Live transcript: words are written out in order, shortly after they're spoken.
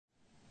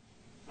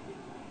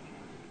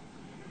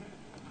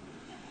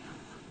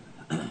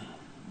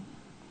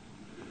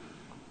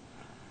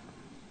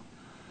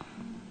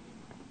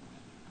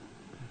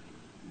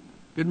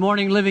Good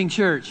morning, Living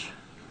Church.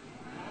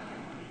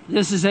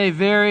 This is a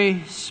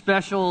very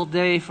special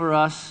day for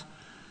us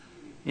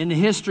in the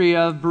history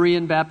of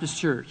Berean Baptist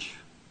Church.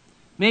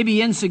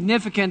 Maybe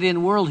insignificant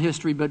in world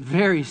history, but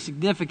very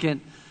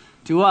significant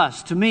to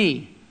us, to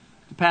me,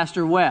 to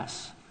Pastor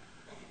Wes.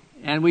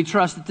 And we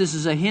trust that this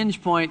is a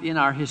hinge point in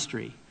our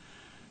history.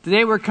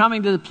 Today we're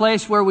coming to the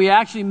place where we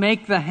actually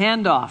make the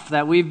handoff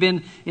that we've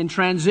been in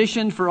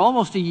transition for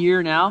almost a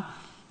year now.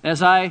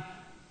 As I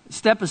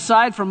step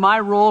aside from my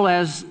role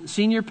as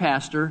senior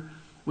pastor,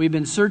 we've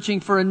been searching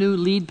for a new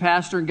lead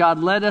pastor, and God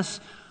led us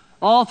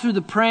all through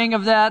the praying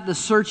of that, the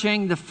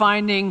searching, the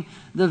finding,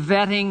 the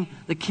vetting,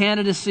 the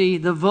candidacy,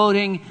 the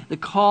voting, the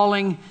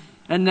calling,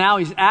 and now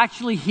He's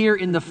actually here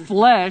in the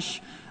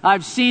flesh.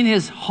 I've seen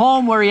His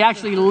home where He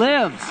actually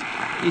lives.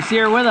 He's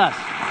here with us.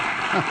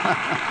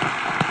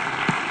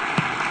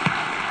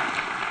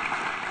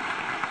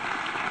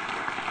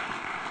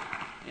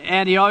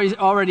 And He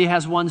already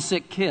has one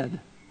sick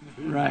kid.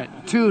 Right.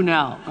 2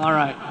 now. All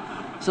right.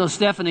 So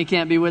Stephanie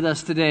can't be with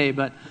us today,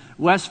 but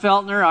Wes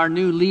Feltner, our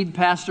new lead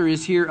pastor,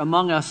 is here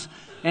among us,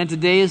 and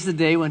today is the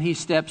day when he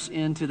steps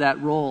into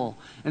that role.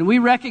 And we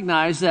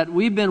recognize that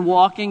we've been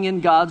walking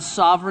in God's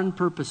sovereign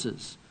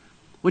purposes,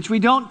 which we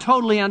don't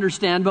totally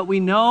understand, but we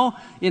know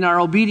in our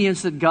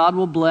obedience that God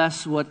will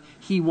bless what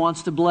He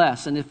wants to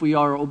bless, and if we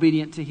are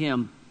obedient to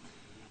Him.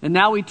 And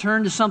now we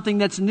turn to something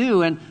that's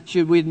new, and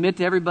should we admit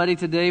to everybody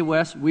today,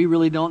 Wes, we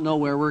really don't know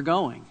where we're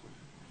going.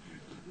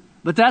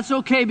 But that's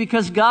okay,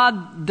 because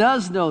God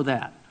does know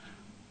that.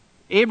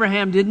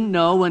 Abraham didn't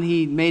know when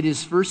he made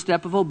his first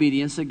step of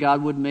obedience that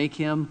God would make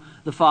him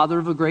the father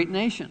of a great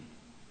nation.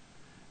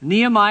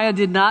 Nehemiah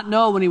did not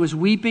know when he was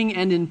weeping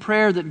and in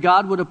prayer that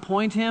God would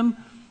appoint him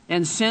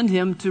and send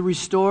him to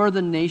restore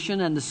the nation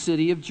and the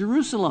city of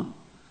Jerusalem.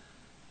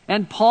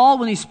 And Paul,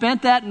 when he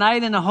spent that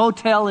night in a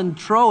hotel in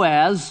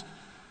Troas,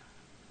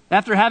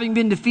 after having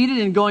been defeated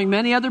and going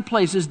many other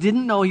places,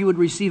 didn't know he would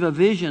receive a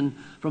vision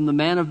from the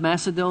man of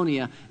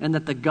Macedonia and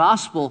that the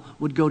gospel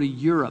would go to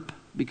Europe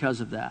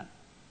because of that.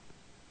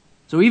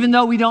 So even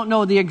though we don't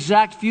know the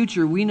exact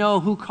future, we know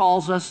who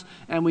calls us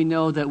and we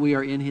know that we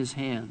are in His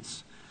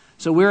hands.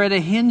 So we're at a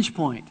hinge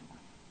point.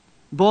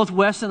 Both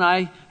Wes and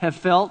I have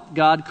felt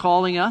God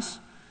calling us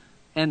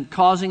and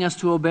causing us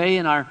to obey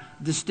in our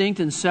distinct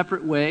and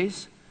separate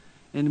ways.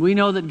 And we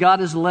know that God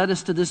has led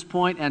us to this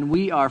point, and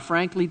we are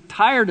frankly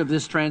tired of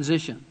this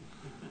transition.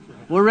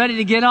 We're ready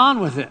to get on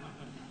with it.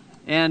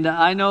 And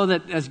I know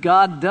that as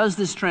God does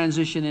this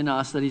transition in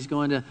us, that He's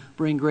going to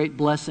bring great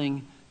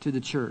blessing to the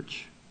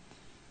church.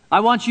 I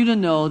want you to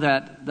know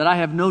that I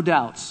have no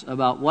doubts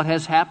about what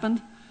has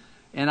happened,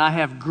 and I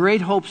have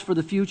great hopes for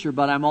the future,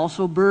 but I'm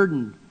also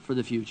burdened for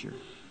the future.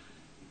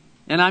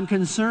 And I'm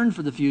concerned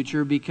for the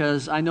future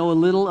because I know a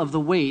little of the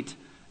weight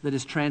that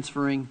is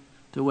transferring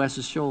to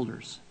Wes's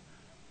shoulders.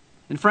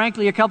 And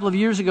frankly, a couple of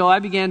years ago, I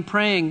began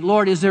praying,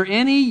 Lord, is there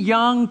any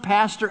young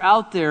pastor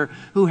out there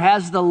who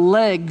has the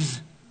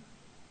legs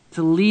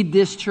to lead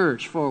this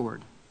church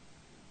forward?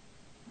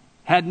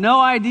 Had no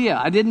idea.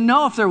 I didn't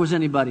know if there was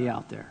anybody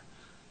out there.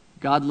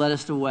 God led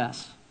us to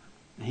Wes,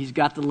 and he's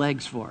got the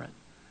legs for it,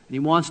 and he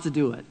wants to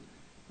do it,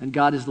 and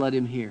God has led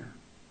him here.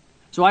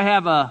 So I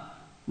have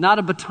not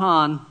a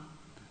baton.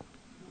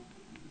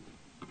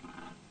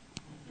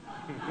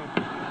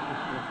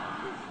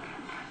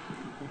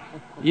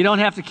 You don't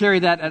have to carry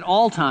that at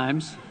all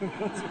times,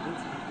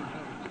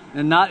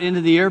 and not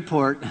into the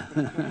airport.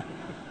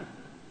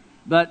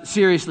 But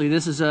seriously,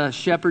 this is a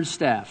shepherd's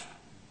staff.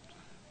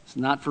 It's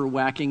not for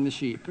whacking the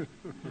sheep.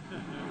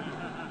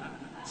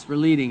 It's for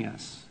leading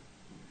us.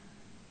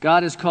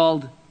 God has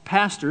called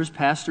pastors.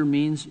 Pastor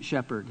means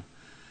shepherd.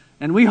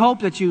 And we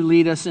hope that you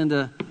lead us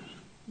into,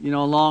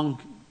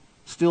 along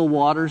still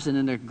waters and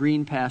into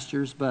green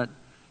pastures, but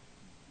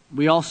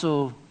we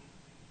also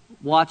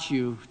watch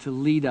you to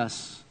lead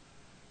us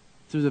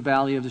through the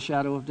valley of the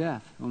shadow of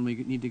death when we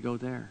need to go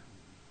there.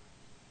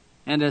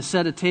 And to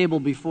set a table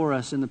before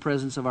us in the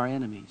presence of our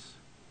enemies.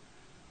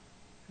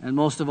 And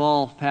most of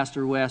all,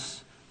 Pastor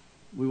Wes,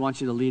 we want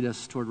you to lead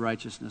us toward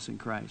righteousness in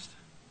Christ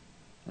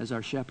as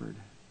our shepherd.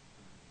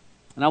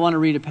 And I want to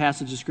read a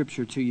passage of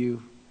Scripture to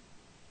you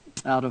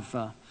out of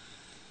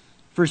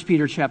 1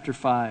 Peter chapter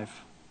 5.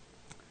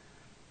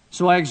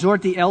 So I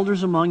exhort the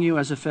elders among you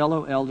as a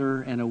fellow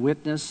elder and a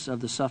witness of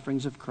the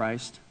sufferings of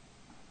Christ,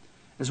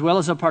 as well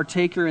as a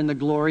partaker in the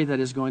glory that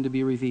is going to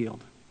be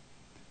revealed.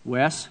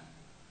 Wes,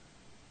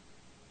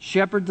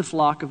 shepherd the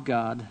flock of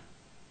God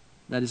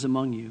that is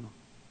among you,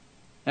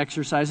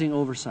 exercising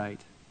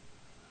oversight,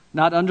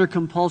 not under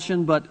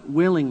compulsion, but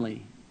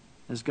willingly,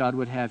 as God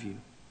would have you.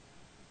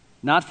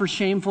 Not for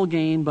shameful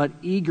gain, but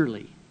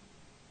eagerly.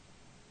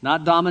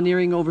 Not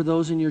domineering over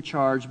those in your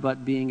charge,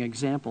 but being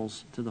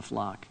examples to the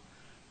flock.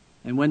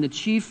 And when the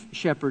chief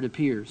shepherd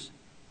appears,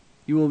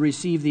 you will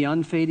receive the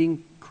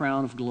unfading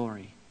crown of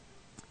glory.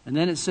 And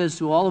then it says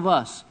to all of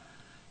us,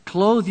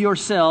 clothe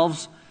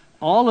yourselves,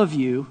 all of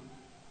you,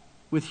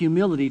 with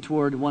humility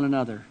toward one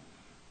another.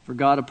 For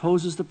God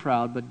opposes the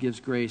proud, but gives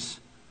grace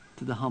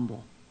to the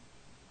humble.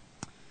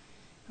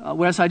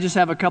 Wes, I just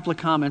have a couple of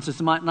comments.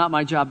 It's not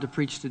my job to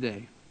preach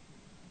today,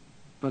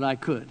 but I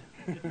could.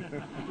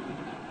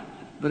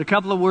 But a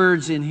couple of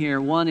words in here.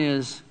 One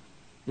is,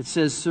 it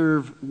says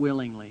serve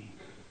willingly.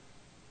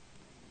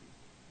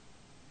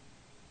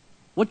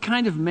 What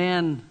kind of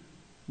man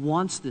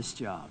wants this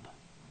job?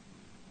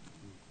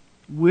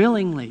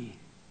 Willingly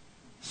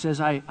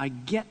says, I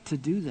get to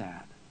do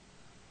that.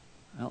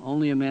 Well,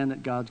 only a man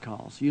that God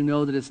calls. You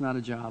know that it's not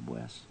a job,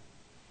 Wes.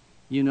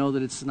 You know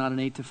that it's not an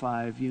 8 to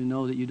 5. You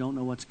know that you don't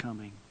know what's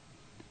coming.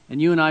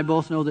 And you and I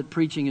both know that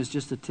preaching is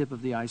just the tip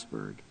of the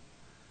iceberg.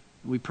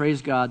 We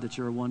praise God that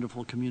you're a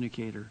wonderful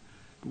communicator.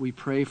 But we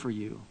pray for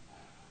you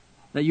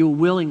that you'll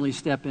willingly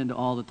step into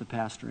all that the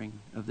pastoring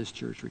of this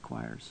church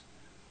requires.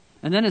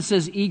 And then it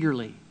says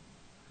eagerly.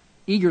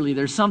 Eagerly.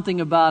 There's something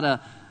about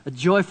a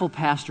joyful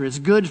pastor. It's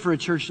good for a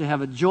church to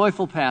have a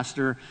joyful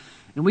pastor.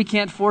 And we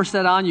can't force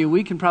that on you.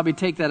 We can probably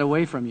take that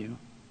away from you.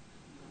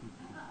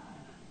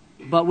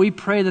 But we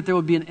pray that there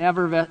would be an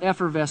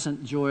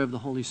effervescent joy of the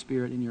Holy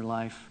Spirit in your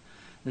life.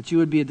 That you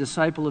would be a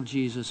disciple of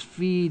Jesus.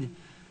 Feed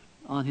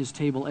on His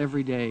table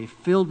every day.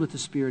 Filled with the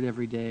Spirit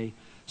every day.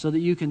 So that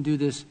you can do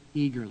this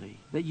eagerly.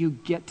 That you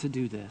get to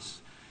do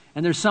this.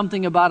 And there's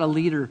something about a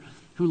leader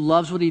who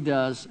loves what he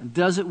does and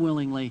does it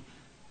willingly.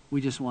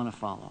 We just want to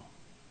follow.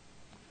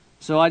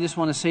 So I just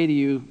want to say to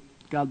you,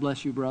 God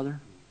bless you,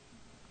 brother.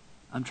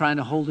 I'm trying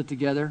to hold it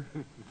together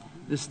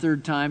this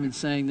third time in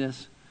saying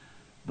this.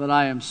 But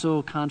I am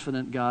so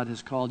confident God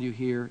has called you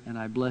here, and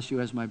I bless you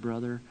as my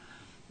brother.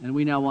 And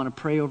we now want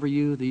to pray over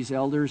you, these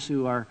elders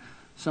who are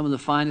some of the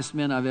finest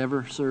men I've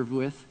ever served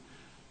with.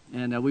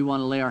 And we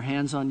want to lay our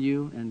hands on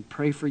you and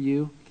pray for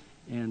you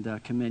and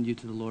commend you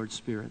to the Lord's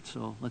Spirit.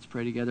 So let's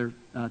pray together.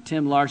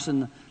 Tim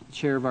Larson, the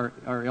chair of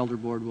our elder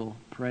board, will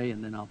pray,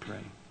 and then I'll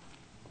pray.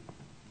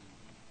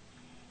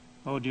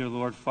 Oh, dear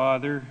Lord,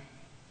 Father,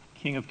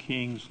 King of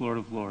kings, Lord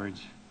of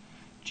lords,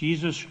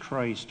 Jesus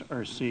Christ,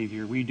 our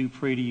Savior, we do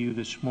pray to you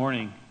this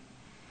morning.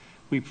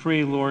 We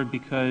pray, Lord,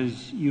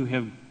 because you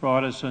have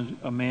brought us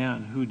a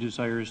man who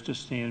desires to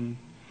stand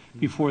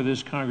before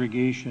this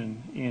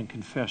congregation and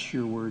confess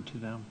your word to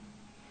them.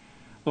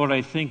 Lord,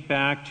 I think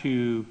back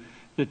to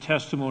the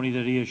testimony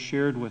that he has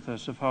shared with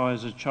us of how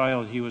as a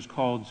child he was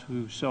called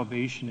to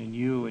salvation in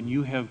you, and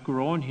you have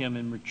grown him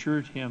and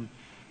matured him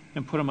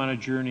and put him on a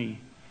journey.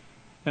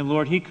 And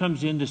Lord, he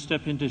comes in to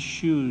step into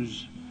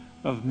shoes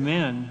of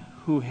men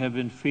who have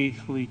been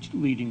faithfully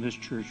leading this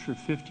church for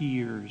 50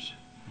 years,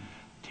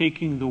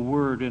 taking the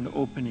word and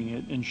opening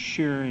it and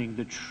sharing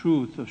the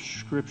truth of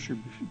Scripture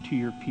to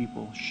your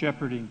people,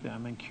 shepherding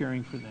them and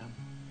caring for them.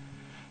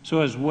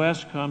 So as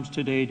Wes comes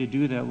today to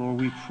do that, Lord,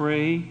 we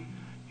pray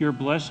your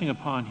blessing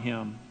upon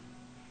him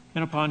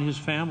and upon his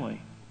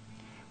family.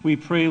 We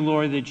pray,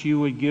 Lord, that you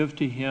would give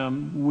to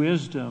him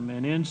wisdom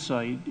and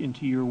insight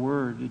into your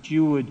word, that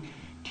you would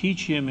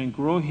teach him and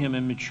grow him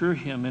and mature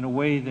him in a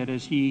way that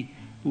as he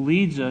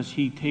leads us,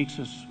 he takes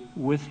us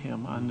with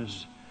him on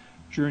this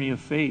journey of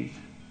faith.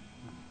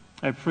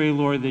 I pray,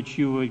 Lord, that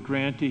you would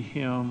grant to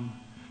him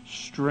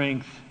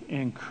strength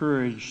and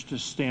courage to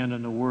stand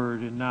on the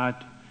word and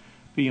not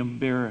be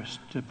embarrassed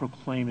to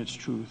proclaim its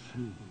truth.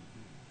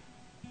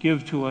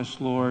 Give to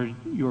us, Lord,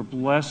 your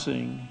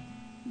blessing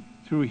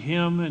through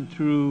him and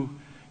through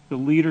the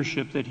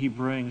leadership that he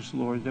brings,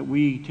 Lord, that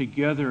we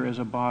together as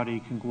a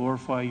body can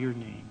glorify your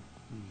name.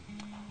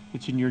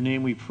 It's in your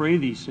name we pray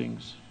these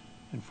things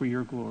and for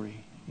your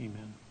glory.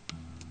 Amen.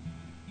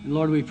 And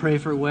Lord, we pray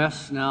for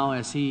Wes now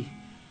as he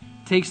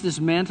takes this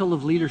mantle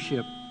of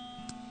leadership.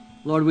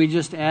 Lord, we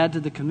just add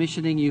to the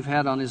commissioning you've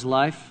had on his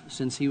life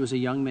since he was a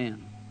young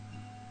man.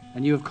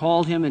 And you have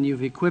called him and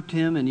you've equipped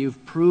him and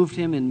you've proved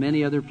him in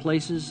many other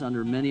places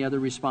under many other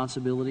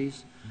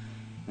responsibilities.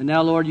 And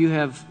now, Lord, you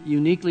have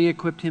uniquely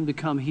equipped him to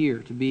come here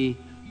to be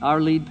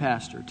our lead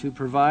pastor, to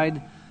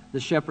provide the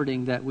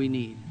shepherding that we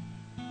need.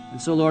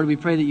 And so, Lord, we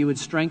pray that you would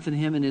strengthen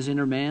him in his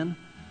inner man.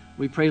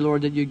 We pray,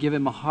 Lord, that you'd give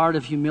him a heart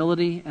of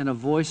humility and a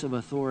voice of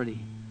authority.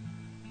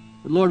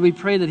 But, Lord, we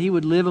pray that he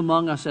would live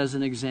among us as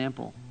an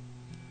example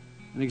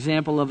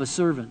of a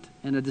servant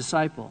and a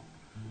disciple,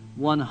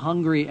 one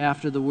hungry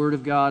after the Word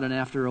of God and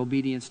after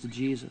obedience to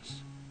Jesus.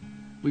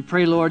 We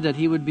pray, Lord, that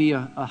he would be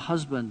a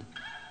husband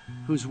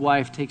whose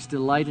wife takes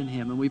delight in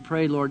him. And we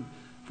pray, Lord,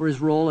 for his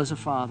role as a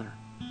father.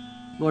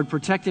 Lord,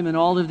 protect him in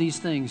all of these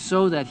things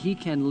so that he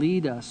can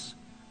lead us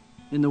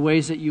in the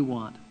ways that you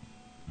want.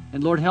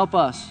 And Lord, help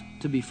us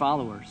to be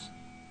followers.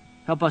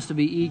 Help us to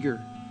be eager,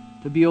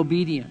 to be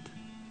obedient,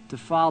 to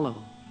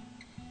follow,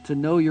 to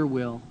know your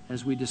will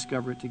as we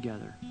discover it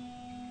together.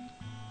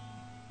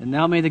 And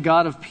now may the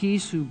God of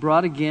peace, who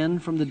brought again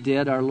from the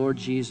dead our Lord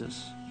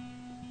Jesus,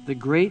 the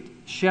great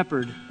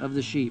shepherd of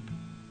the sheep,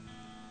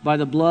 by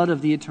the blood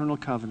of the eternal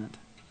covenant,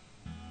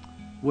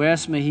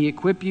 Wes, may he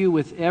equip you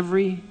with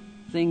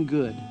everything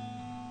good,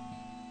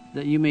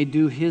 that you may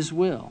do his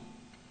will,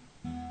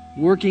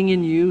 working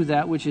in you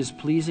that which is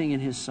pleasing in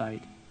his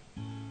sight,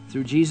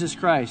 through Jesus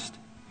Christ,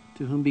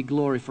 to whom be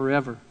glory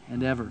forever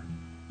and ever.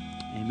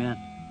 Amen.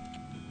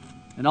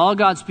 And all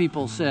God's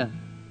people said,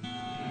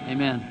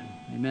 Amen.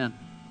 Amen.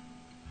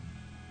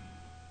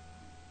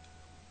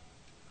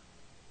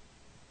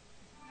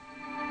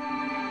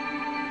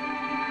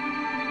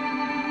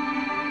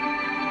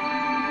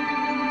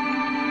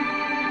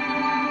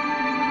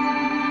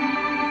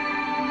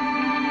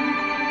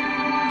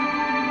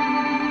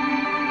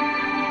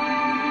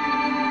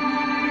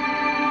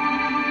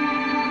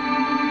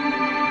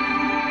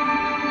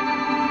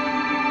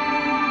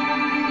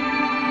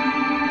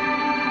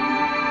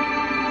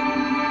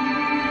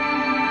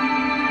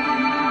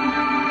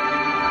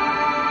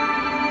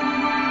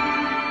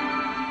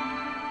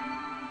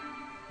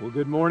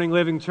 morning,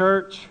 Living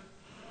Church.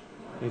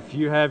 If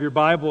you have your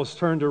Bibles,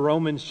 turn to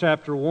Romans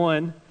chapter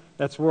 1.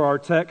 That's where our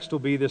text will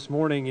be this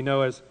morning. You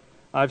know, as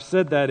I've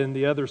said that in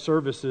the other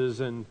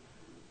services, and,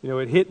 you know,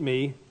 it hit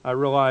me. I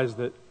realized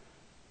that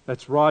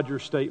that's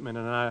Roger's statement,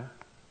 and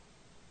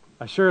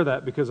I share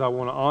that because I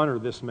want to honor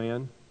this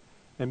man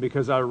and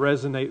because I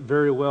resonate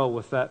very well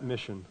with that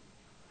mission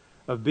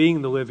of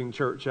being the Living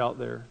Church out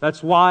there.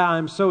 That's why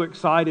I'm so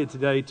excited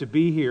today to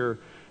be here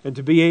and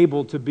to be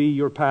able to be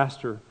your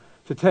pastor,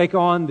 to take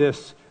on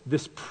this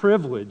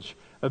privilege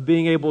of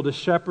being able to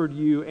shepherd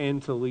you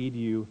and to lead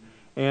you.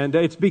 And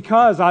it's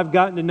because I've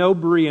gotten to know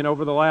Berean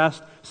over the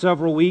last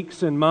several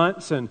weeks and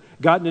months and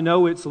gotten to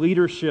know its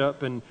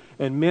leadership and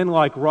men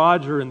like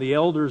Roger and the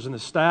elders and the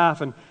staff.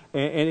 And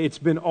it's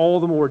been all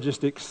the more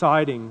just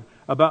exciting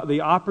about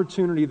the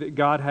opportunity that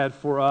God had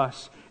for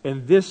us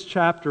in this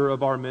chapter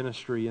of our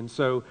ministry. And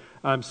so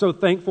I'm so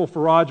thankful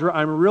for Roger.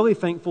 I'm really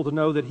thankful to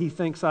know that he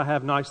thinks I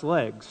have nice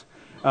legs.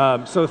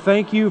 So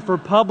thank you for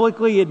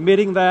publicly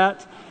admitting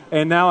that.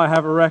 And now I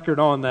have a record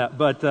on that.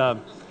 But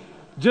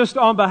just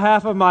on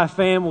behalf of my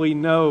family,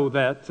 know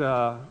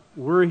that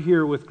we're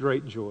here with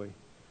great joy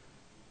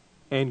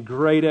and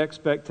great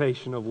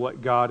expectation of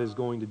what God is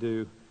going to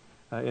do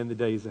in the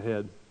days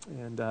ahead.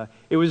 And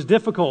it was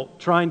difficult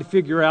trying to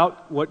figure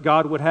out what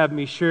God would have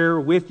me share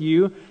with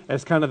you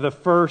as kind of the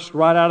first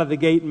right out of the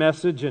gate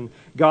message. And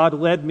God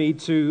led me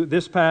to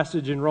this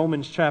passage in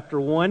Romans chapter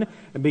 1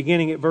 and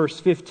beginning at verse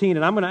 15.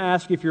 And I'm going to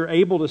ask if you're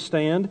able to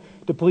stand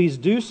to please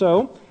do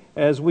so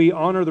as we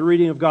honor the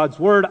reading of God's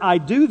Word. I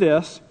do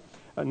this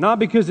not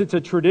because it's a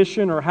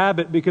tradition or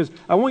habit, because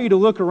I want you to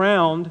look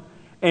around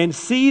and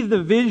see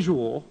the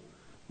visual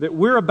that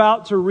we're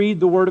about to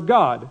read the Word of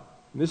God.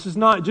 And this is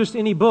not just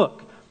any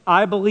book.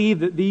 I believe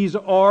that these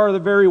are the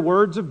very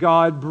words of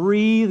God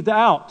breathed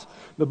out.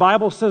 The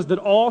Bible says that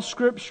all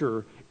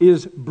Scripture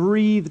is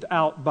breathed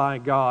out by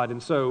God.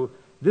 And so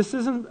this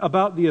isn't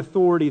about the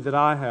authority that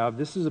I have.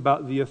 This is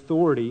about the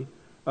authority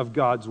of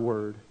God's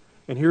Word.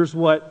 And here's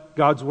what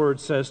God's Word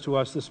says to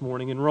us this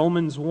morning. In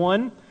Romans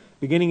 1,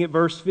 beginning at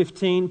verse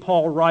 15,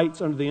 Paul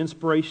writes under the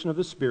inspiration of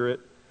the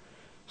Spirit,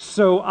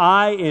 "So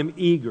I am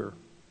eager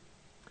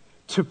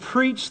to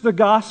preach the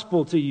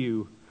gospel to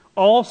you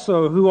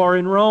also who are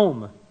in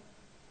Rome.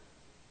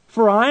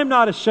 For I am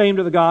not ashamed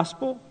of the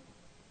gospel,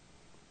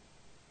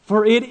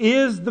 for it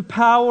is the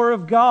power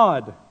of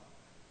God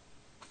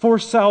for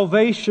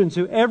salvation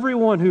to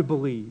everyone who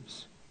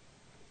believes,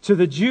 to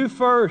the Jew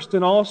first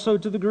and also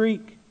to the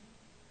Greek.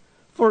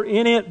 For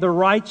in it the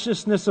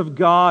righteousness of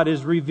God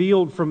is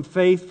revealed from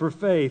faith for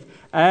faith,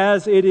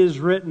 as it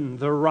is written,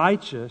 the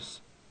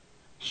righteous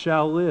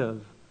shall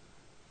live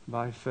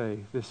by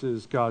faith." This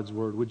is God's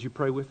Word. Would you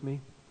pray with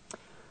me?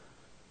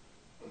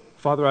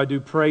 Father, I do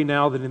pray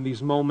now that in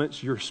these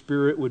moments your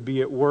Spirit would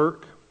be at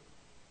work.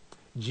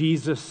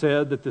 Jesus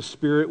said that the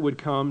Spirit would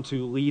come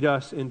to lead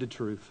us into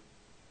truth.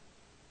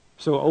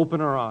 So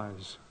open our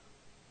eyes.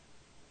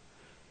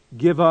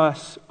 Give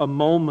us a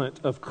moment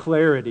of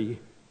clarity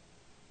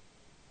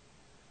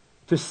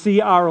to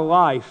see our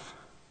life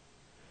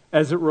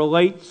as it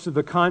relates to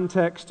the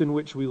context in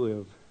which we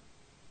live.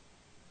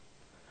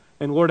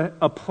 And Lord,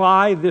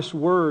 apply this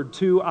word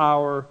to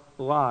our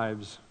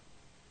lives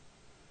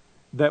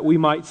that we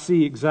might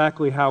see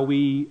exactly how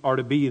we are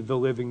to be the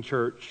living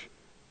church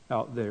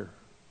out there.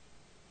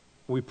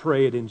 We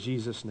pray it in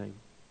Jesus' name.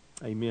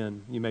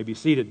 Amen. You may be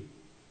seated.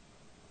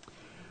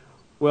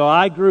 Well,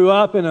 I grew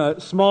up in a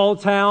small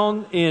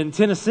town in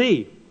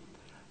Tennessee,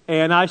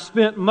 and I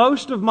spent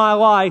most of my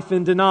life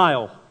in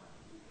denial.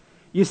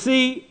 You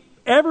see,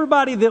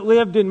 everybody that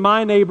lived in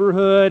my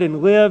neighborhood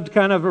and lived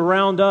kind of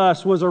around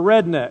us was a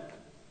redneck.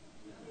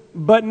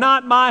 But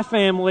not my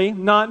family,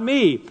 not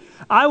me.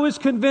 I was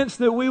convinced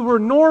that we were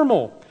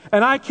normal.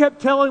 And I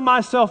kept telling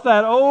myself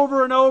that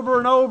over and over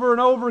and over and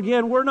over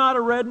again. We're not a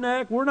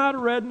redneck. We're not a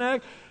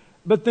redneck.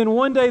 But then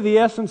one day the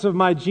essence of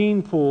my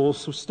gene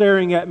pools was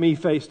staring at me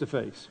face to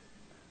face.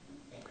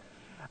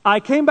 I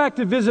came back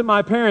to visit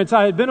my parents.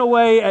 I had been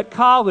away at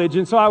college,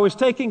 and so I was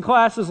taking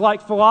classes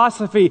like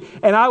philosophy,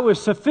 and I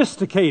was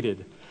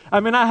sophisticated. I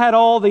mean, I had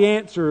all the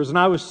answers, and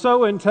I was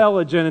so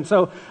intelligent. And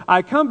so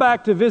I come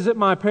back to visit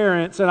my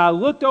parents, and I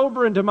looked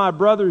over into my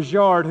brother's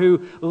yard,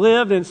 who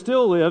lived and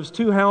still lives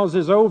 2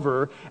 houses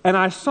over, and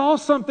I saw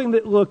something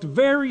that looked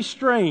very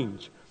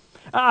strange.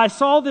 I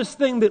saw this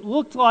thing that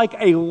looked like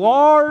a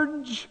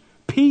large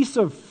piece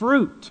of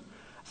fruit.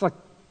 It's like,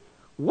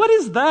 what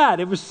is that?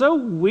 It was so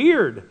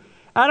weird.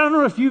 I don't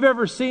know if you've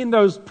ever seen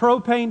those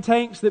propane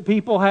tanks that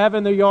people have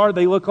in their yard.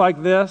 They look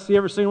like this. You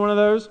ever seen one of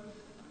those?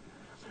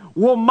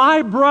 Well,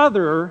 my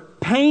brother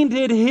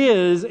painted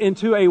his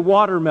into a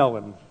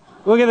watermelon.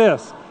 Look at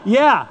this.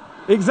 Yeah,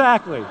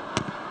 exactly.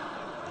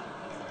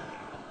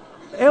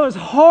 It was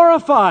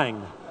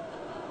horrifying.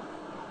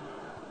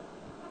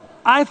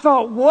 I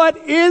thought, what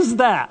is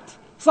that?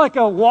 It's like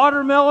a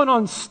watermelon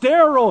on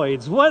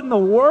steroids. What in the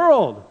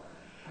world?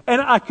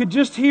 And I could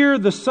just hear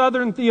the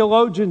Southern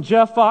theologian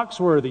Jeff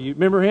Foxworthy. You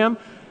remember him?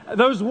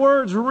 those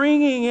words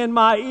ringing in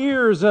my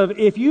ears of,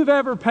 if you've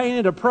ever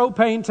painted a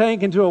propane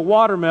tank into a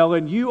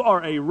watermelon, you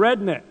are a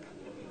redneck.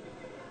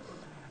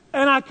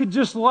 And I could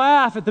just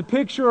laugh at the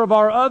picture of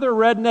our other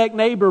redneck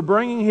neighbor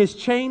bringing his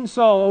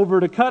chainsaw over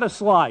to cut a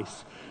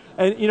slice.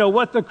 And,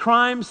 what the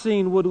crime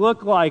scene would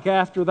look like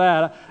after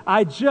that.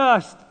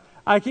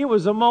 It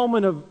was a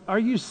moment of, are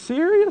you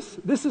serious?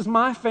 This is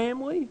my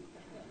family?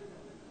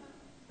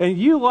 And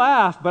you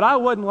laugh, but I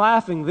wasn't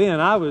laughing then.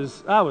 I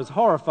was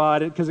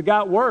horrified because it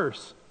got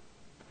worse.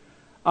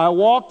 I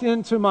walked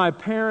into my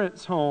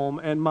parents' home,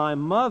 and my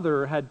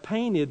mother had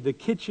painted the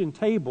kitchen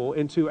table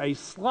into a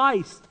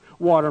sliced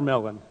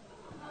watermelon.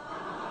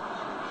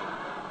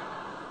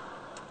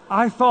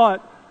 I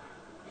thought,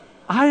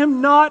 I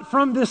am not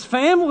from this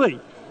family.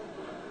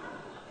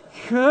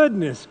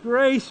 Goodness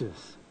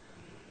gracious.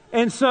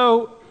 And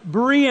so,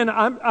 Berean,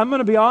 I'm going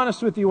to be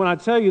honest with you when I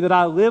tell you that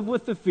I live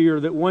with the fear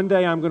that one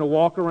day I'm going to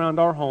walk around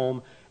our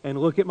home and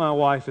look at my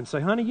wife and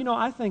say, honey,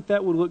 I think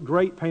that would look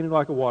great painted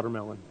like a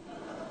watermelon.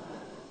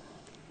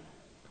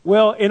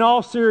 Well, in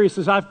all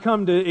seriousness, I've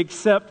come to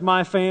accept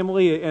my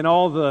family and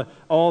all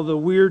the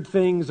weird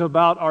things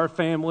about our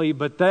family,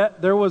 but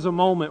there was a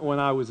moment when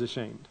I was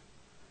ashamed.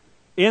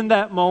 In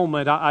that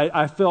moment,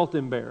 I felt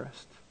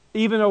embarrassed,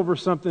 even over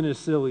something as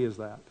silly as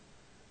that.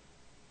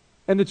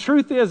 And the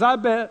truth is, I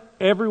bet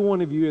every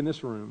one of you in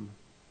this room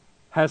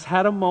has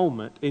had a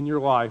moment in your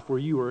life where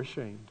you were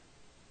ashamed.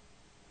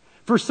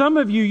 For some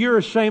of you, you're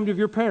ashamed of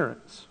your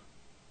parents.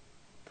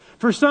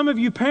 For some of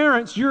you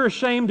parents, you're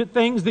ashamed at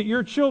things that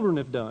your children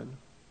have done.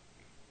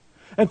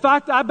 In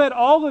fact, I bet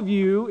all of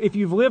you, if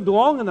you've lived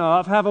long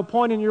enough, have a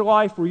point in your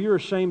life where you're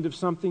ashamed of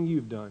something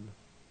you've done.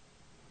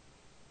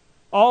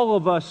 All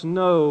of us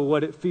know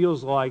what it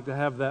feels like to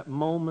have that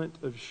moment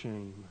of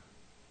shame.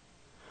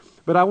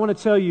 But I want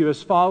to tell you,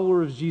 as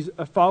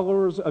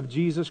followers of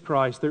Jesus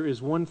Christ, there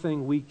is one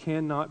thing we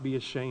cannot be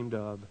ashamed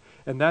of,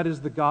 and that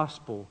is the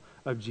gospel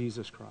of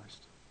Jesus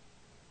Christ.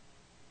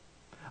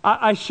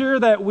 I share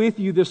that with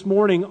you this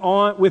morning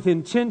with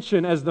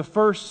intention as the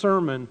first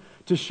sermon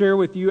to share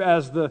with you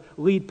as the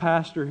lead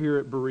pastor here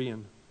at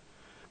Berean.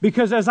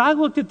 Because as I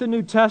looked at the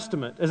New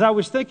Testament, as I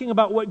was thinking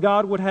about what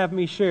God would have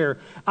me share,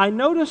 I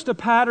noticed a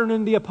pattern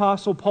in the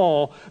Apostle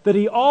Paul that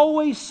he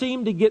always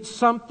seemed to get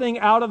something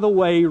out of the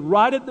way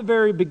right at the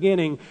very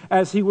beginning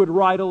as he would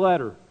write a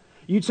letter.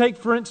 You take,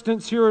 for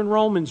instance, here in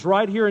Romans,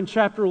 right here in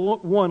chapter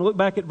 1, look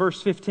back at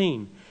verse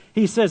 15.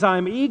 He says, I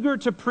am eager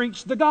to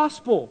preach the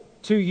gospel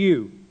to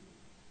you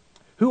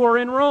who are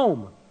in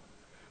Rome,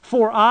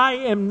 for I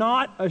am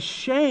not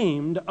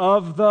ashamed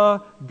of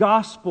the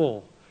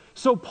gospel.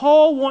 So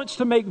Paul wants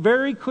to make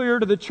very clear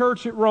to the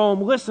church at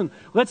Rome, listen,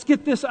 let's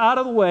get this out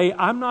of the way.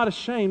 I'm not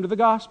ashamed of the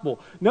gospel.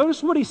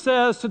 Notice what he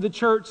says to the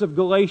church of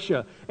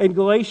Galatia in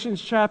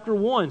Galatians chapter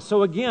 1.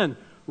 So again,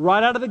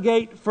 right out of the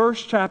gate,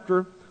 first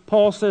chapter,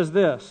 Paul says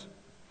this.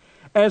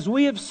 As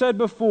we have said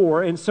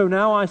before, and so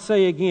now I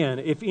say again,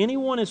 if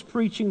anyone is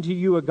preaching to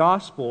you a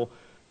gospel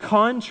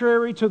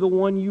contrary to the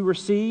one you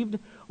received,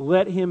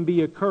 let him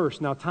be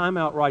accursed. Now time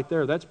out right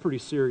there. That's pretty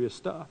serious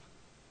stuff.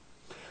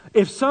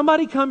 If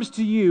somebody comes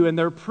to you and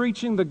they're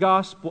preaching the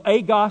gospel,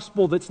 a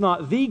gospel that's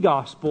not the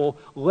gospel,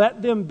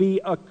 let them be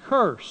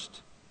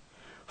accursed.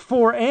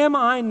 For am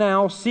I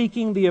now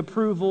seeking the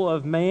approval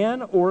of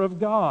man or of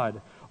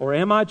God? Or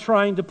am I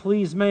trying to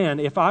please man?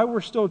 If I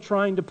were still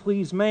trying to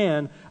please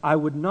man, I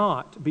would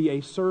not be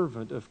a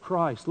servant of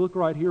Christ. Look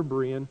right here,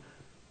 Berean.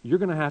 You're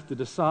going to have to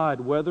decide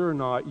whether or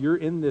not you're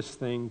in this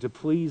thing to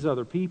please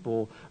other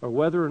people or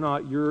whether or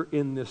not you're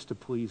in this to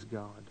please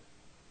God.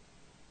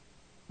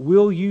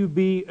 Will you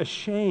be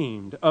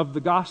ashamed of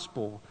the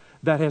gospel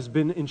that has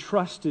been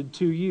entrusted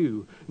to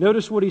you?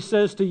 Notice what he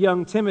says to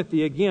young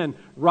Timothy again,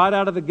 right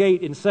out of the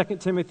gate in 2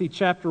 Timothy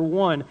chapter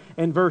 1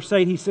 and verse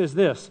 8. He says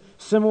this,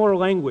 similar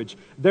language.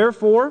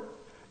 Therefore,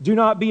 do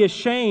not be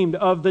ashamed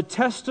of the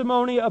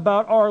testimony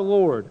about our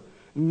Lord,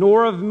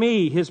 nor of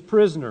me, his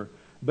prisoner,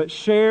 but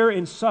share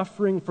in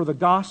suffering for the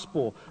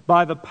gospel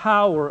by the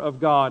power of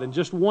God. And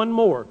just one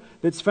more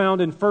that's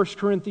found in 1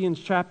 Corinthians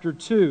chapter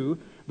 2,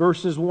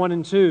 verses 1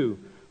 and 2.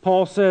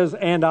 Paul says,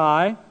 and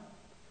I,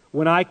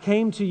 when I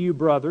came to you,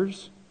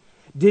 brothers,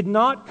 did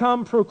not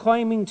come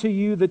proclaiming to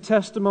you the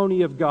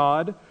testimony of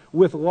God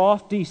with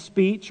lofty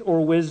speech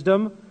or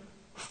wisdom,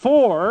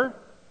 for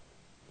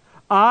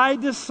I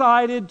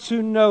decided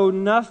to know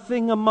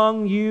nothing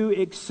among you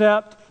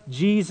except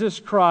Jesus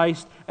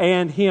Christ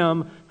and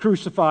Him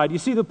crucified. You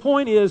see, the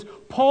point is,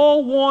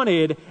 Paul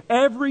wanted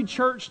every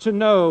church to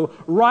know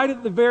right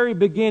at the very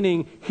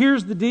beginning,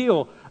 here's the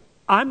deal.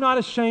 I'm not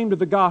ashamed of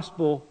the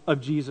gospel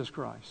of Jesus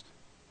Christ.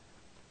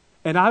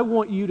 And I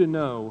want you to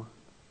know,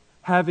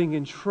 having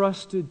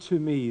entrusted to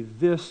me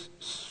this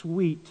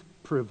sweet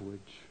privilege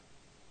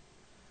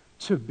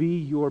to be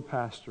your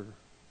pastor,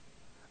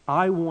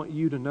 I want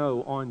you to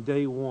know on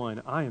day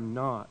one, I am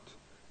not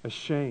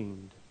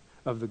ashamed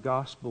of the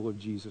gospel of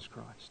Jesus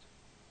Christ.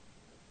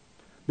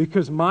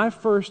 Because my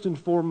first and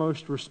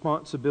foremost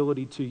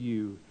responsibility to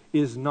you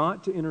is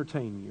not to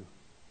entertain you.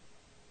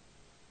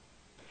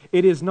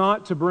 It is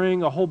not to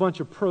bring a whole bunch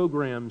of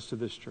programs to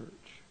this church.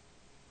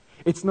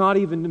 It's not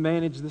even to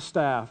manage the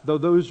staff, though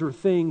those are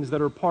things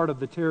that are part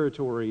of the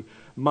territory.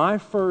 My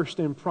first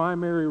and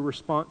primary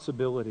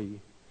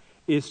responsibility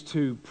is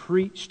to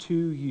preach to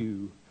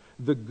you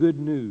the good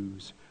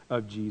news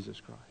of Jesus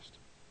Christ.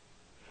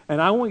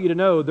 And I want you to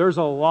know there's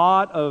a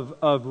lot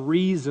of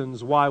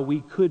reasons why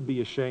we could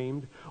be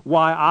ashamed,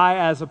 why I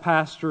as a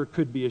pastor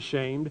could be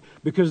ashamed,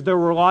 because there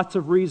were lots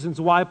of reasons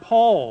why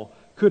Paul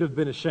could have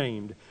been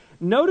ashamed.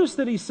 Notice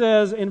that he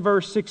says in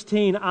verse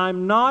 16,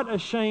 I'm not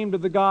ashamed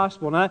of the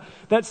gospel. Now,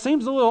 that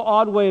seems a little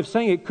odd way of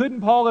saying it. Couldn't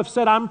Paul have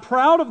said, I'm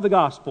proud of the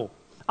gospel.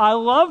 I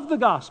love the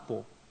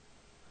gospel.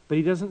 But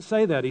he doesn't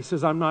say that. He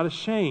says, I'm not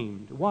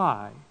ashamed.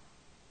 Why?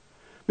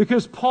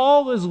 Because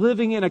Paul is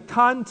living in a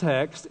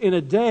context, in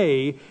a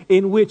day,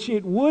 in which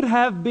it would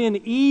have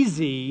been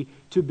easy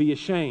to be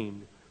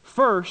ashamed.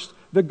 First,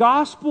 the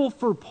gospel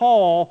for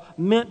Paul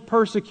meant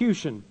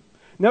persecution.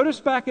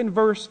 Notice back in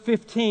verse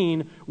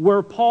 15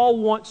 where Paul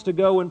wants to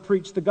go and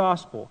preach the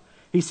gospel.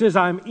 He says,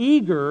 I'm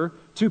eager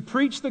to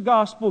preach the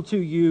gospel to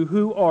you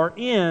who are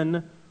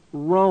in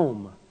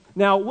Rome.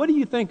 Now, what do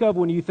you think of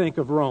when you think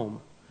of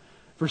Rome?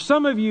 For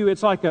some of you,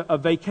 it's like a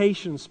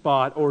vacation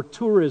spot or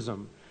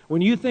tourism.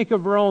 When you think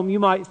of Rome,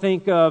 you might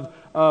think of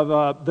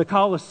the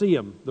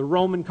Colosseum, the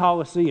Roman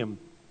Colosseum.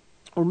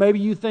 Or maybe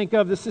you think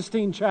of the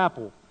Sistine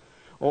Chapel.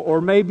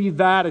 Or maybe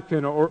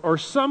Vatican, or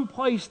some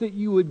place that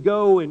you would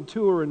go and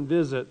tour and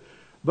visit.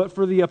 But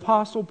for the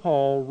Apostle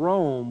Paul,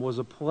 Rome was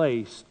a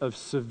place of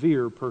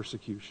severe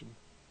persecution.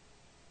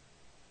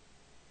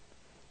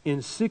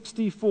 In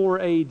 64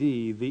 AD,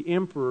 the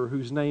emperor,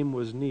 whose name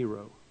was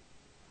Nero,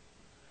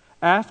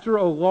 after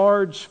a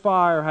large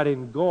fire had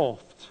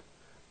engulfed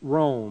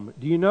Rome,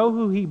 do you know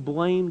who he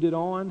blamed it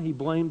on? He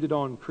blamed it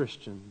on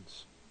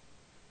Christians.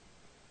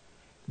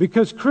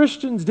 Because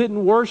Christians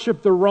didn't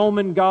worship the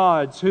Roman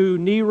gods who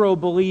Nero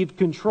believed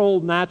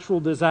controlled natural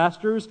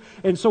disasters.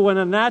 And so when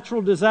a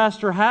natural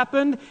disaster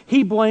happened,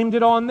 he blamed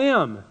it on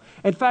them.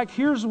 In fact,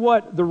 here's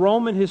what the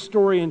Roman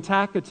historian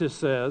Tacitus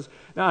says.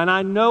 Now, and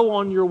I know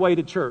on your way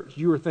to church,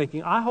 you were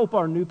thinking, I hope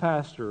our new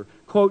pastor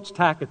quotes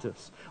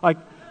Tacitus. Like,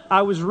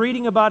 I was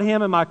reading about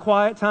him in my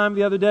quiet time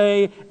the other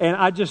day, and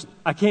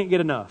I can't get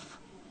enough.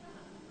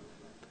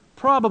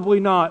 Probably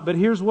not, but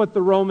here's what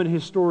the Roman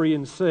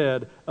historian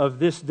said of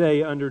this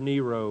day under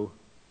Nero.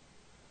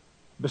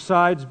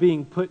 Besides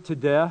being put to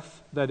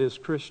death, that is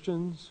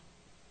Christians,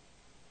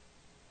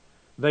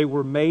 they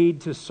were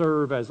made to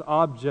serve as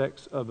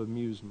objects of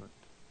amusement.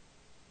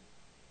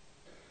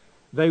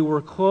 They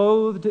were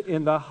clothed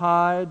in the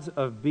hides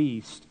of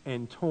beasts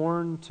and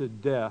torn to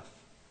death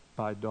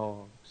by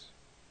dogs.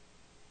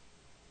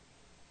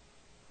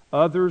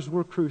 Others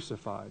were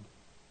crucified.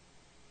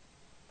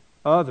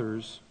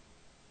 Others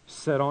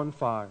set on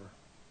fire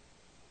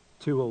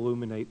to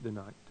illuminate the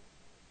night.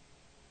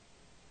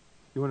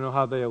 You want to know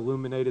how they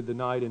illuminated the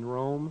night in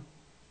Rome?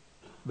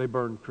 They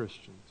burned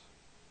Christians.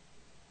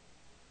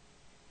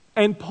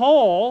 And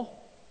Paul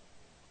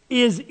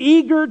is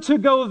eager to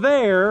go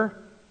there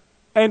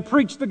and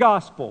preach the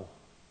gospel.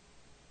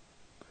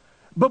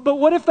 But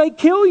what if they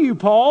kill you,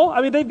 Paul?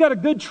 I mean, they've got a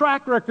good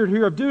track record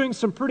here of doing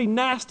some pretty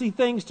nasty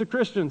things to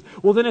Christians.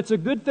 Well, then it's a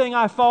good thing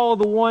I follow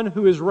the one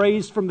who is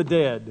raised from the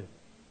dead.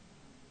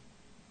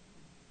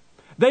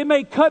 They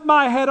may cut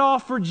my head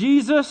off for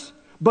Jesus,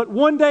 but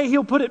one day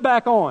He'll put it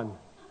back on.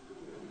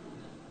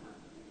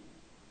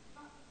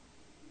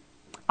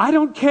 I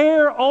don't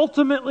care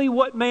ultimately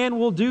what man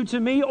will do to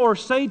me or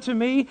say to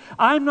me.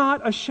 I'm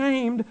not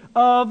ashamed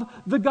of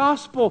the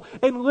gospel.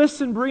 And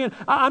listen, Brian,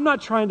 I'm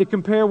not trying to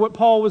compare what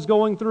Paul was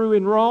going through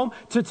in Rome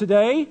to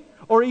today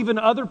or even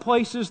other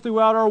places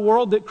throughout our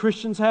world that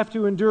Christians have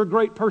to endure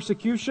great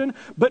persecution.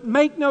 But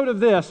make note of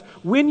this.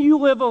 When you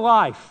live a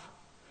life,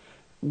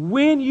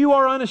 when you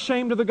are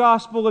unashamed of the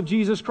gospel of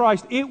Jesus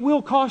Christ, it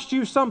will cost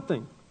you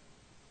something.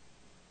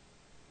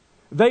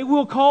 They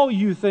will call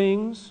you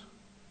things.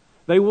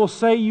 They will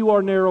say you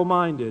are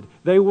narrow-minded.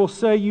 They will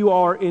say you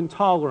are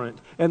intolerant.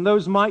 And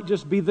those might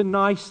just be the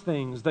nice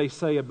things they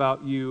say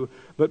about you.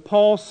 But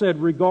Paul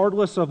said,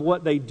 regardless of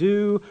what they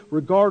do,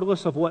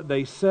 regardless of what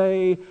they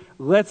say,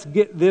 let's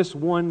get this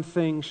one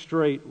thing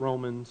straight,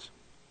 Romans.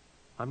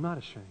 I'm not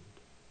ashamed.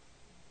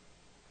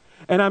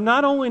 And I'm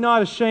not only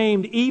not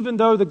ashamed even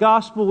though the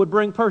gospel would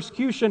bring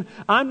persecution,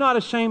 I'm not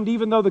ashamed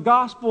even though the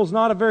gospel is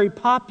not a very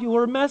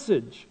popular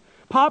message.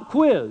 Pop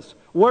quiz.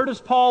 Where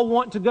does Paul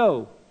want to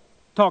go?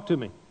 Talk to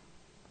me.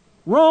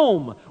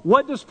 Rome.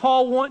 What does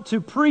Paul want to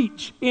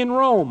preach in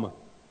Rome?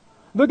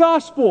 The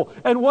gospel.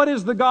 And what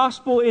is the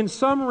gospel in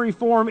summary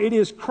form? It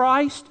is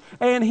Christ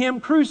and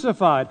Him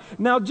crucified.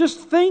 Now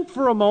just think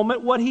for a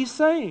moment what he's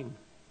saying.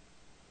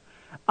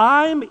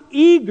 I'm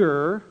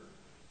eager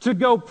to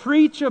go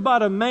preach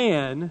about a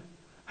man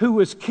who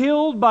was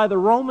killed by the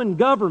Roman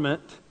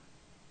government,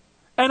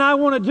 and I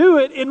want to do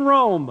it in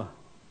Rome.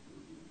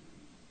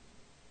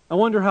 I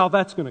wonder how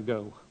that's going to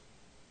go.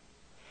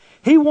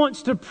 He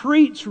wants to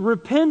preach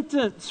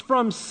repentance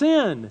from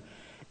sin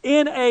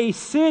in a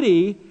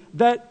city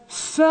that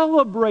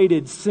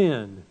celebrated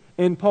sin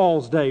in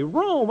Paul's day.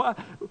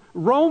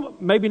 Rome,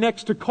 maybe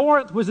next to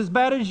Corinth, was as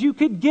bad as you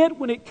could get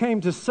when it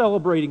came to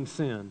celebrating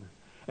sin.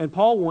 And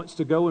Paul wants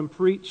to go and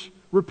preach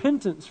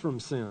repentance from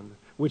sin,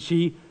 which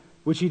he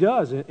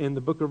does in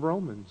the book of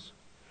Romans.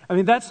 I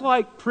mean, that's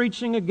like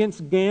preaching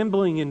against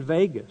gambling in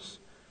Vegas,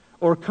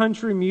 or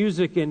country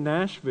music in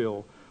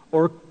Nashville,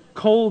 or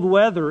cold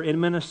weather in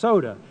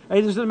Minnesota.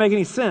 It just doesn't make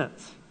any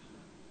sense.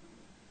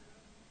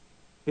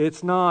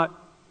 It's not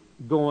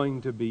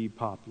going to be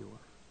popular.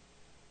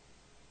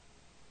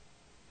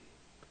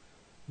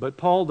 But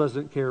Paul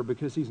doesn't care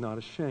because he's not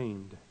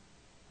ashamed.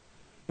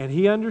 And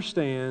he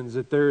understands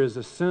that there is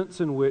a sense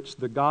in which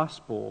the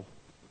gospel,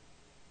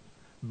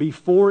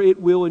 before it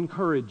will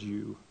encourage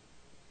you,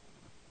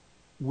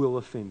 will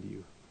offend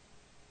you.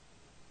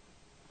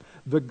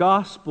 The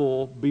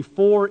gospel,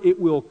 before it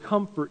will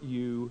comfort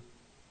you,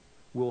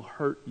 will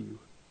hurt you.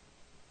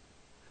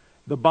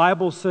 The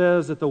Bible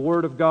says that the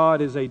Word of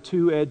God is a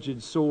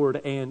two-edged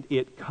sword and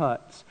it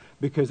cuts.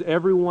 Because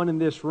everyone in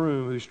this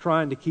room who's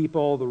trying to keep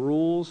all the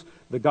rules,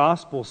 the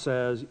gospel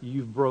says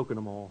you've broken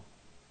them all.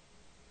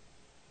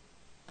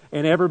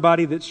 And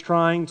everybody that's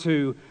trying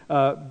to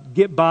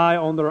get by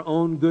on their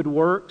own good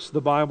works,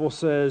 the Bible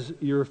says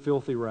you're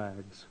filthy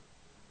rags.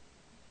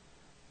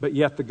 But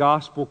yet the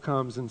gospel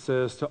comes and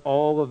says to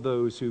all of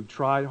those who've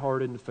tried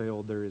hard and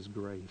failed, there is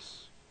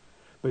grace.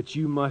 But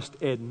you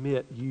must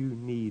admit you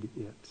need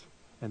it.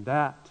 And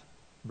that,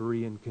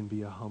 Berean, can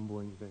be a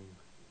humbling thing.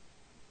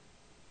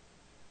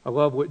 I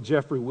love what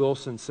Jeffrey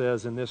Wilson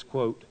says in this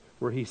quote,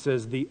 where he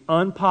says, the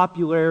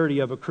unpopularity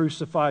of a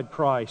crucified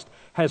Christ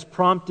has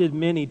prompted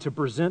many to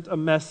present a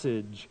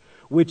message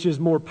which is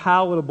more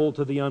palatable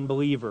to the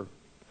unbeliever.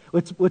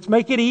 Let's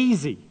make it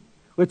easy.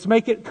 Let's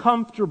make it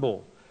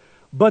comfortable.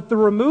 But the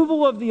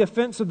removal of the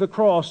offense of the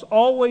cross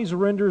always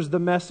renders the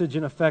message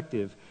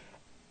ineffective.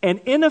 An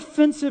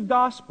inoffensive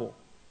gospel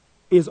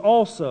is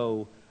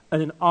also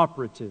an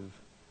inoperative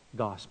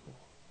gospel.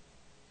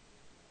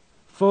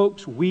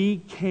 Folks, we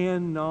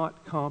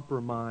cannot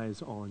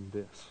compromise on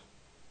this.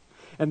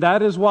 And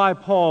that is why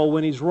Paul,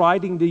 when he's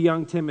writing to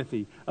young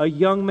Timothy, a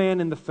young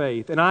man in the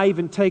faith, and I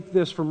even take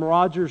this from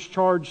Roger's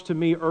charge to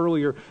me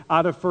earlier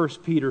out of 1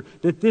 Peter,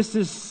 that this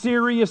is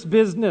serious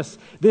business.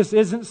 This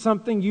isn't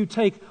something you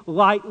take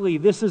lightly.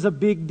 This is a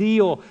big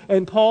deal.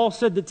 And Paul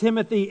said to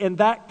Timothy, in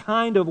that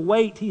kind of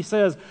weight, he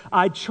says,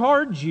 I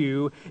charge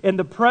you in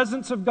the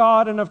presence of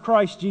God and of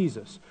Christ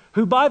Jesus,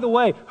 who, by the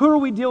way, who are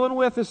we dealing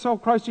with? Is so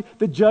Christ Jesus,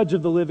 the judge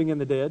of the living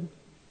and the dead.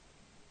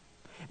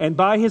 And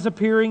by His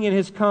appearing and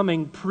His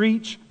coming,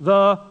 preach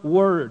the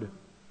word.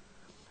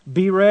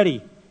 Be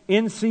ready,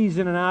 in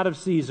season and out of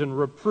season,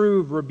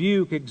 reprove,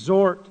 rebuke,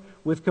 exhort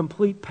with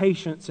complete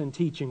patience and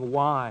teaching.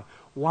 Why?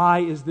 Why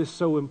is this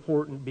so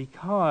important?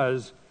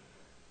 Because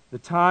the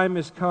time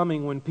is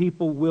coming when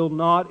people will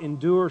not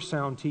endure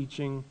sound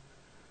teaching,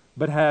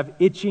 but have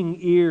itching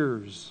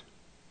ears.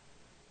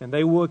 And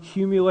they will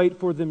accumulate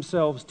for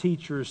themselves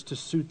teachers to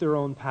suit their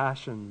own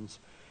passions,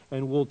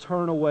 and will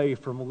turn away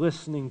from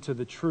listening to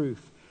the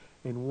truth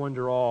and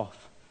wander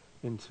off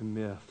into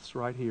myths.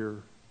 Right here,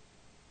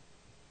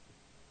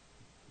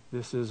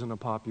 this isn't a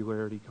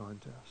popularity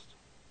contest.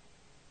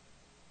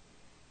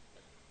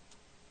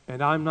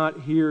 And I'm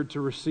not here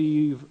to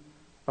receive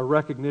a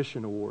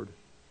recognition award.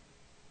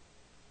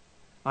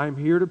 I'm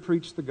here to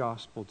preach the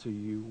gospel to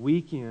you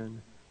week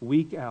in,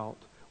 week out,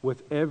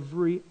 with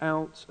every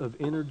ounce of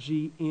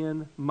energy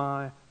in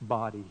my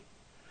body.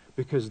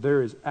 Because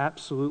there is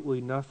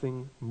absolutely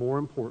nothing more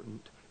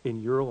important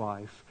in your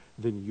life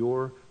than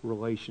your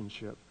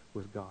relationship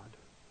with God.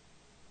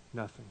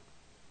 Nothing.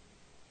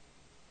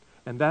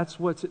 And that's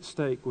what's at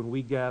stake when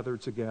we gather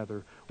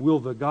together. Will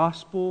the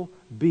gospel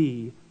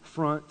be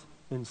front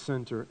and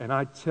center? And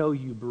I tell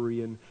you,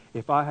 Berean,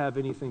 if I have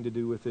anything to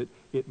do with it,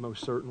 it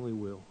most certainly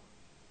will.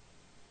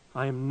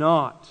 I am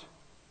not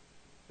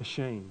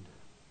ashamed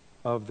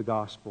of the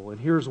gospel. And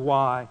here's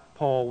why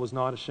Paul was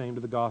not ashamed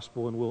of the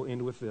gospel, and we'll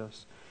end with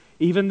this.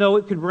 Even though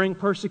it could bring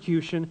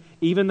persecution,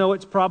 even though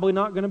it's probably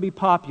not going to be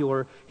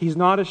popular, he's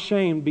not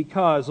ashamed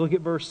because, look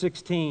at verse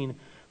 16,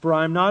 for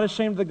I am not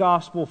ashamed of the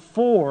gospel,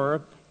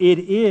 for it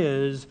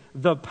is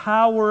the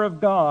power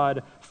of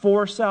God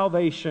for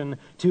salvation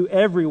to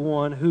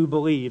everyone who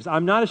believes.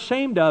 I'm not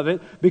ashamed of it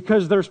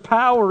because there's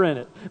power in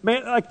it.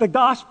 Man, like the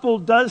gospel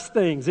does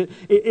things.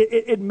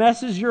 It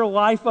messes your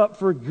life up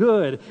for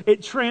good.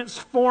 It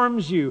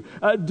transforms you.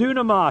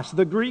 Dunamos,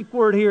 the Greek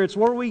word here, it's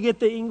where we get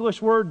the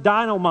English word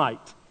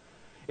dynamite.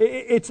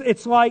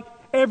 It's like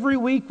every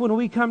week when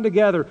we come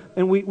together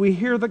and we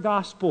hear the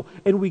gospel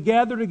and we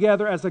gather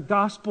together as a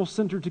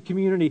gospel-centered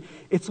community,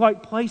 it's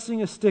like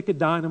placing a stick of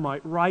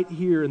dynamite right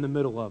here in the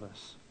middle of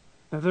us.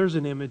 Now there's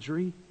an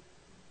imagery.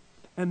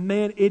 And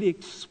man, it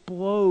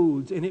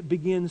explodes and it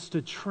begins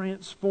to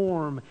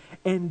transform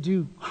and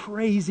do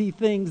crazy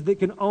things that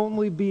can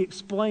only be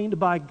explained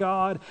by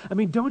God. I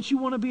mean, don't you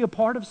want to be a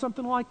part of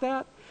something like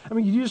that? I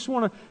mean, you just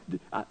want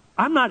to...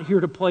 I'm not here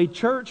to play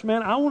church,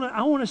 man. I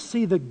want to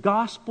see the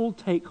gospel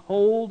take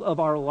hold of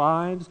our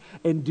lives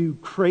and do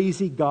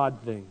crazy God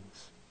things.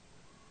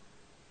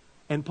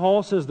 And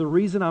Paul says, the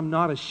reason I'm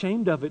not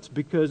ashamed of it's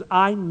because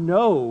I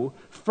know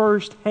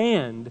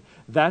firsthand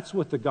that's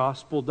what the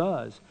gospel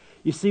does.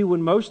 You see,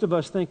 when most of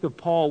us think of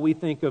Paul, we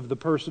think of the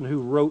person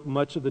who wrote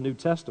much of the New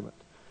Testament.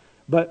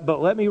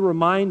 But let me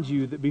remind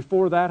you that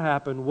before that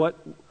happened, what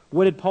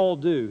did Paul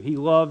do? He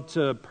loved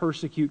to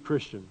persecute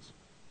Christians.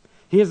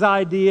 His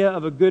idea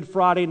of a Good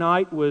Friday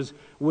night was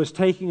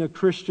taking a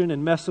Christian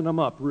and messing them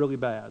up really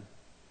bad.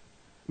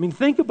 I mean,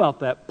 think about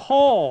that.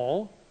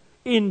 Paul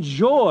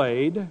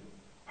enjoyed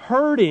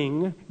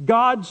hurting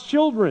God's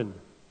children.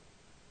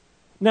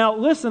 Now,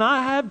 listen,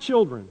 I have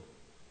children.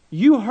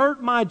 You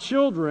hurt my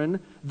children,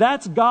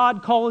 that's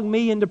God calling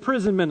me into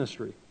prison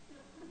ministry.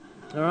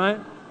 All right?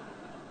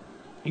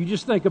 You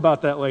just think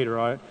about that later,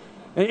 all right?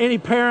 And any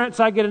parents,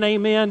 I get an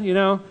amen, you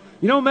know.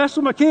 You don't mess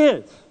with my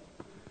kids.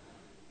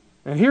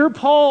 And here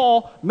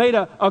Paul made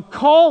a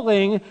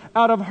calling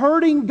out of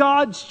hurting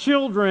God's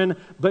children,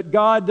 but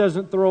God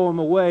doesn't throw him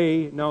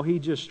away. No, He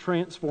just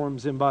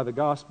transforms him by the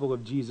gospel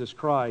of Jesus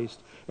Christ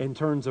and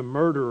turns a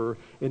murderer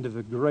into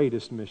the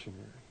greatest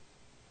missionary.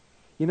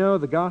 You know,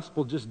 the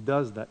gospel just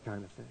does that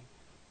kind of thing.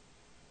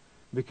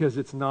 Because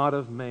it's not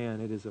of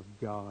man, it is of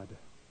God.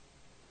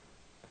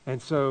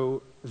 And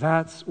so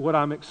that's what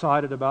I'm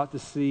excited about to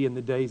see in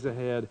the days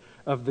ahead,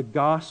 of the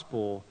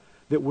gospel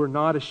that we're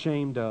not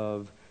ashamed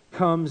of,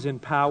 comes in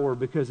power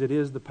because it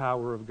is the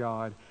power of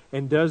God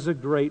and does a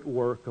great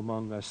work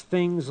among us.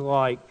 Things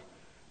like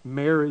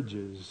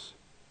marriages,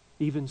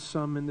 even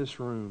some in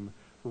this room,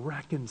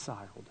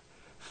 reconciled.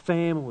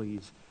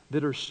 Families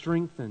that are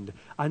strengthened.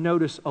 I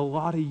notice a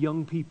lot of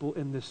young people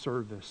in this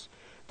service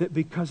that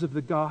because of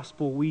the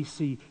gospel we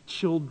see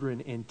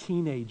children and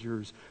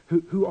teenagers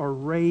who are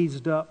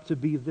raised up to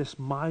be this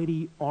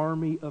mighty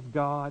army of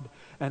God.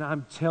 And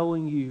I'm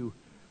telling you,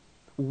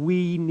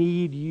 we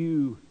need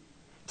you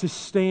to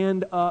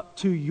stand up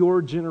to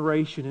your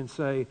generation and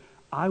say,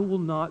 I will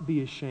not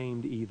be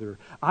ashamed either.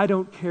 I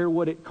don't care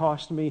what it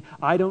cost me.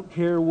 I don't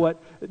care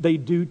what they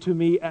do to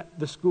me at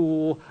the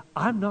school.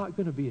 I'm not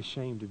going to be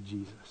ashamed of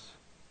Jesus.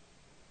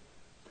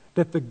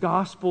 That the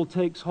gospel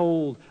takes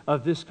hold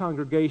of this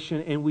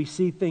congregation and we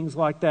see things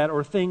like that,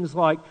 or things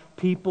like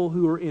people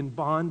who are in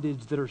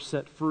bondage that are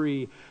set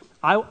free.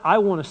 I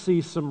want to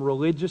see some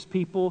religious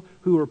people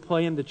who are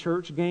playing the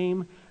church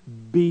game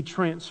be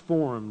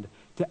transformed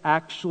to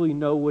actually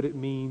know what it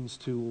means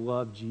to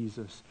love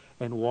Jesus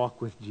and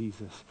walk with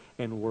Jesus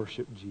and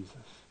worship Jesus.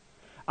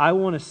 I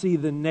want to see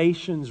the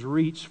nations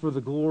reach for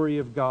the glory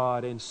of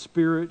God and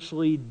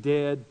spiritually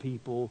dead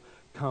people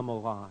come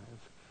alive.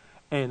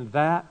 And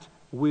that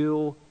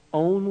will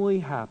only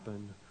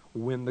happen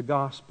when the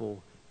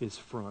gospel is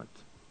front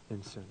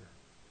and center.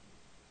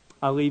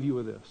 I'll leave you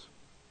with this.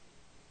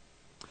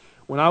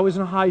 When I was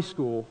in high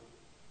school,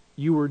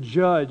 you were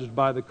judged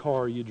by the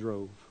car you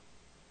drove.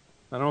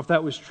 I don't know if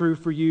that was true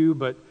for you,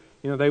 but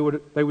they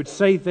would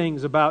say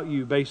things about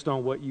you based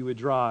on what you would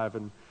drive.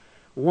 And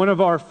one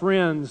of our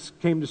friends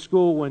came to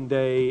school one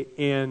day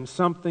in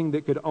something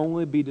that could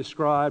only be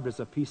described as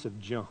a piece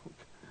of junk.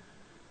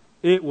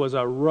 It was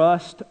a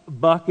rust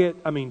bucket.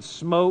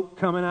 Smoke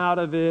coming out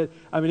of it.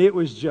 It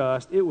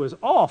was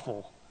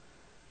awful.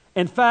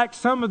 In fact,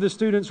 some of the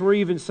students were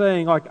even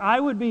saying, I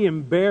would be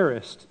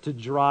embarrassed to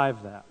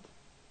drive that.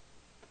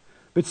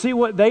 But see,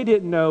 what they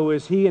didn't know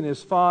is he and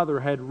his father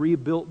had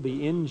rebuilt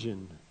the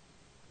engine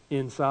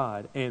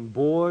inside. And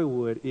boy,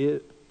 would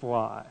it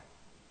fly.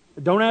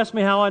 Don't ask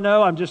me how I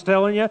know. I'm just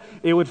telling you,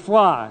 it would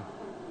fly.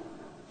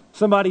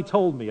 Somebody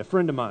told me, a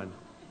friend of mine.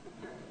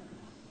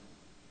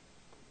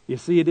 You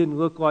see, it didn't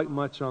look like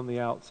much on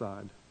the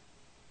outside,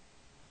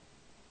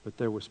 but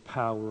there was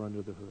power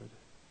under the hood.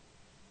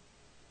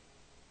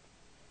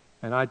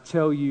 And I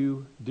tell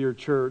you, dear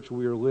church,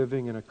 we are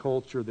living in a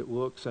culture that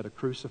looks at a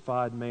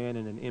crucified man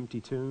in an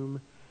empty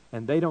tomb,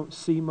 and they don't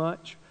see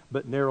much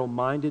but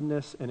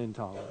narrow-mindedness and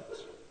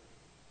intolerance.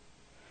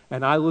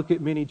 And I look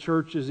at many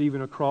churches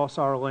even across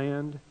our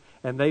land,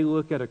 and they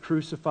look at a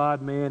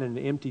crucified man in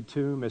an empty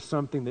tomb as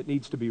something that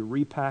needs to be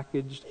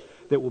repackaged,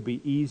 that will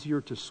be easier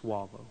to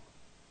swallow.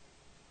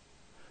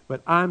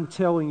 But I'm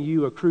telling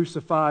you, a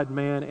crucified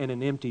man and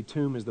an empty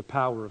tomb is the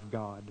power of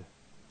God.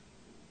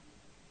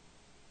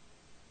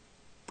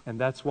 And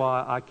that's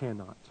why I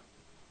cannot.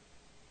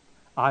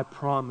 I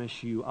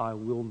promise you I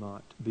will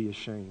not be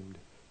ashamed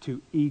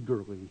to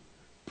eagerly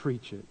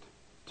preach it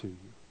to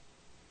you.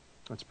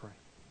 Let's pray.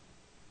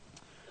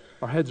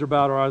 Our heads are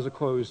bowed, our eyes are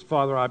closed.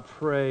 Father, I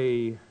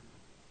pray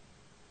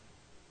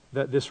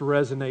that this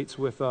resonates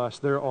with us.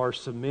 There are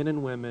some men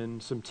and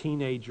women, some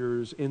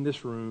teenagers in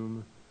this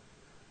room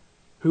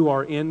who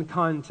are in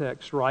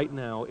context right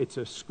now. It's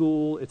a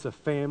school, it's a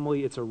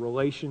family, it's a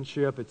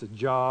relationship, it's a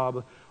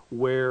job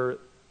where,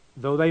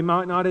 though they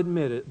might not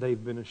admit it,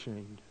 they've been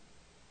ashamed.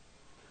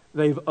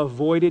 They've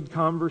avoided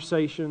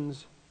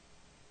conversations.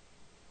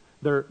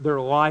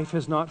 Their life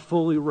has not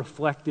fully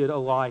reflected a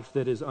life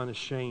that is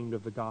unashamed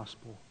of the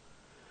gospel.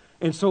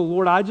 And so,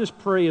 Lord, I just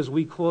pray as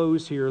we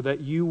close here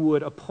that you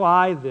would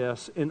apply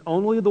this in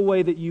only the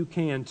way that you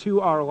can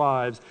to our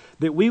lives,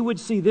 that we would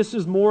see this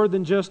is more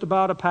than just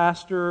about a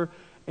pastor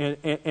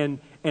and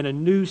a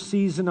new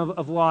season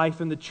of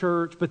life in the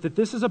church, but that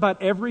this is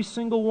about every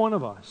single one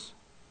of us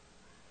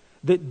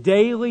that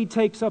daily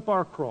takes up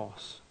our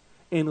cross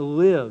and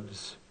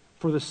lives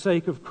for the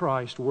sake of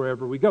Christ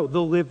wherever we go.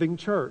 The living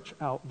church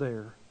out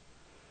there.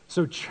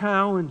 So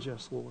challenge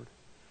us, Lord.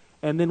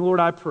 And then, Lord,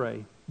 I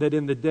pray that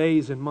in the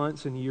days and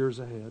months and years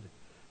ahead,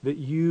 that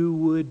you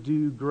would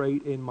do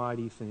great and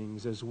mighty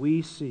things as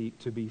we seek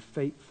to be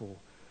faithful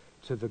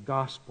to the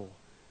gospel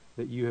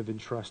that you have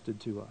entrusted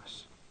to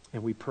us.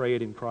 And we pray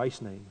it in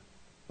Christ's name.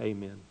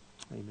 Amen.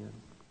 Amen.